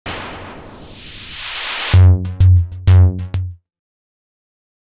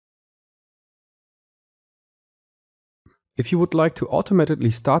If you would like to automatically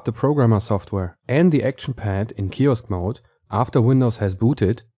start the programmer software and the action pad in Kiosk mode after Windows has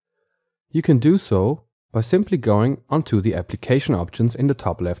booted, you can do so by simply going onto the application options in the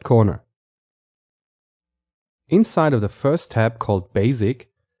top left corner. Inside of the first tab called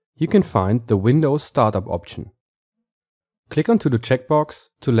Basic, you can find the Windows Startup option. Click onto the checkbox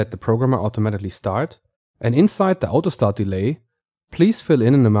to let the programmer automatically start, and inside the auto start delay, please fill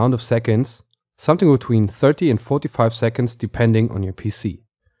in an amount of seconds, something between 30 and 45 seconds depending on your PC.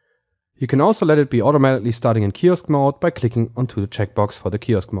 You can also let it be automatically starting in Kiosk mode by clicking onto the checkbox for the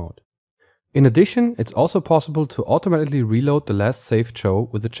Kiosk mode. In addition, it's also possible to automatically reload the last saved show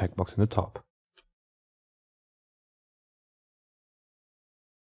with the checkbox in the top.